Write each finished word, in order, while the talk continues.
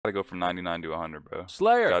gotta go from 99 to 100, bro.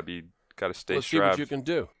 Slayer. Gotta stay Let's strapped. see what you can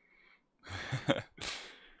do.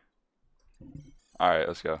 All right,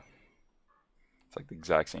 let's go. It's like the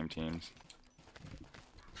exact same teams.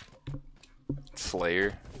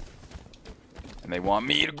 Slayer. And they want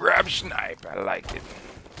me to grab snipe. I like it.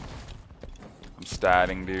 I'm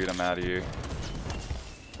statting, dude. I'm out of here.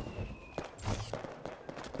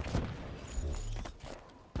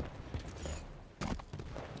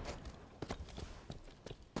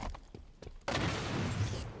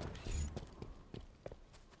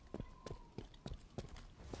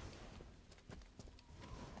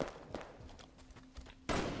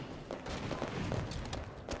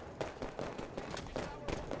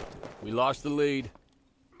 We lost the lead.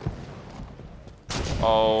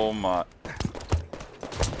 Oh my.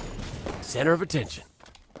 Center of attention.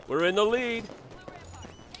 We're in the lead.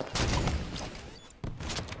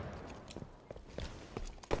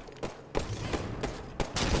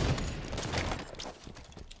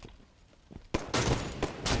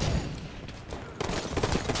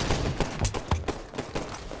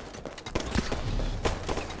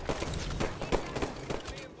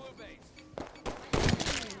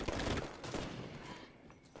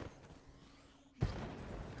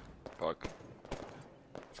 Fuck.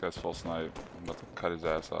 This guy's full snipe. I'm about to cut his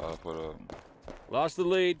ass off. What up? Lost the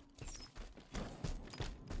lead.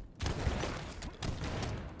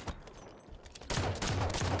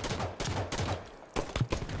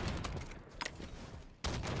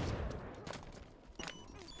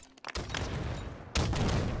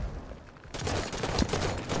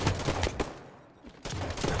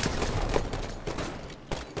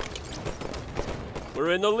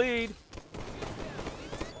 We're in the lead.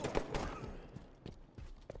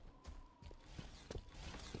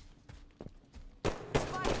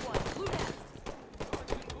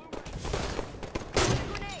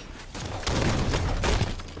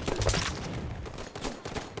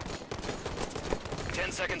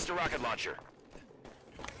 Seconds to rocket launcher.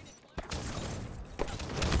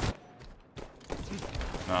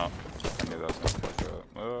 No. I knew that was gonna fuck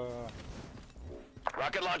up.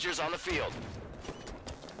 Rocket launchers on the field.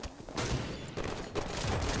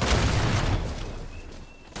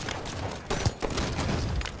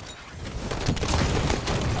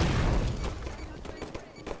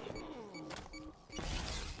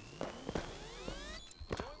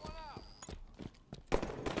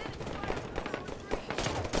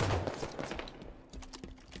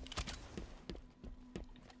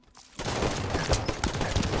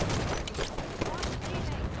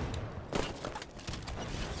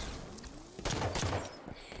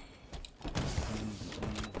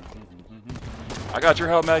 I got your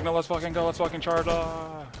help, Magna. Let's fucking go. Let's fucking charge.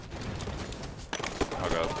 Oh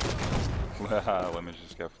god. Let me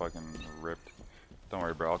just get fucking ripped. Don't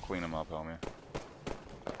worry, bro. I'll clean him up, homie.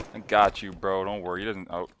 I got you, bro. Don't worry. He doesn't.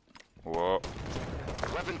 Oh. Whoa.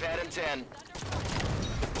 Weapon pad in 10.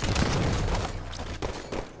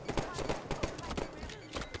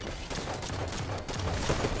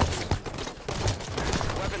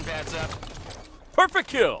 Weapon pads up. Perfect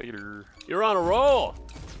kill. Later. You're on a roll.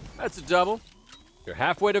 That's a double. You're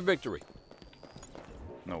halfway to victory.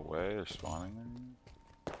 No way. They're spawning in.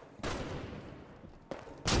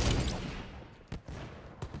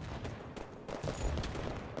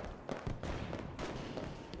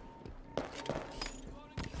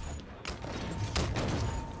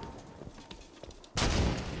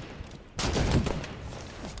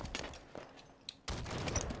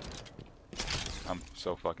 I'm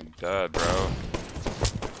so fucking dead, bro.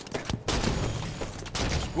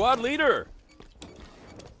 Squad leader.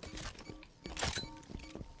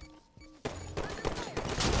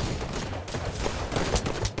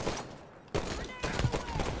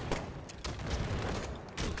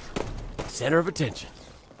 Center of attention.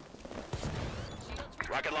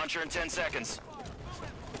 Rocket launcher in 10 seconds.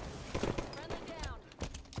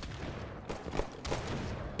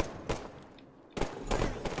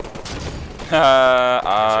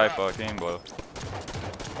 I fucking blow.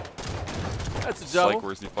 That's a It's double. like,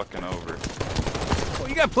 where's he fucking over? Well,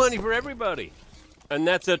 you got plenty for everybody. And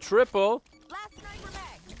that's a triple.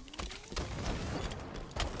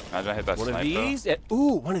 Imagine I hit that One snipe, of these. And,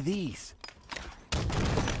 ooh, one of these.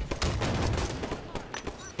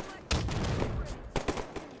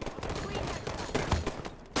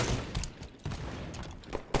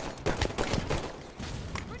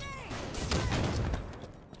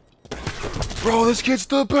 Bro, this kid's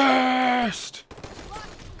the best!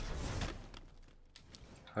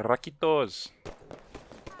 Rakitos.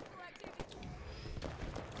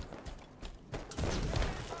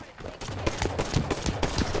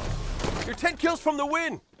 You're 10 kills from the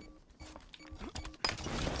win.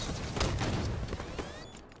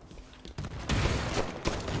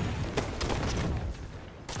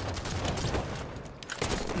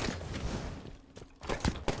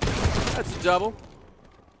 double.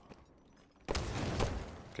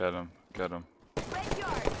 Get him. Get him. Red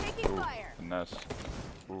yard, taking Ooh, fire. finesse.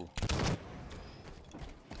 Ooh.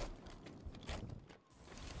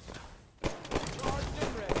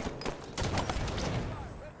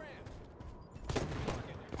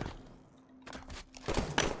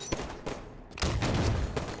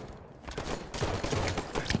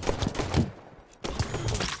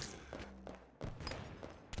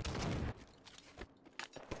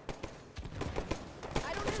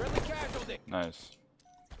 Nice.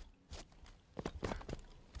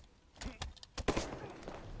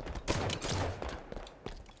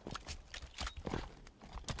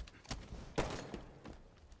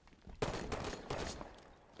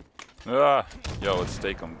 Ah, yo, let's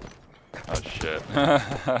stake him. Oh shit.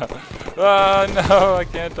 Ah, no, I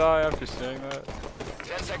can't die after saying that.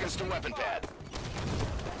 10 seconds to weapon pad.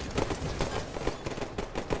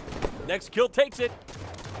 Next kill takes it.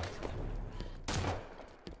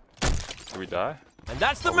 Did we die? And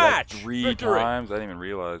that's the Oh, match. Three Victory. times? I didn't even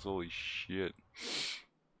realize. Holy shit.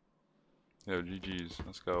 Yo, GG's.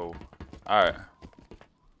 Let's go. Alright.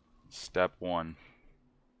 Step 1.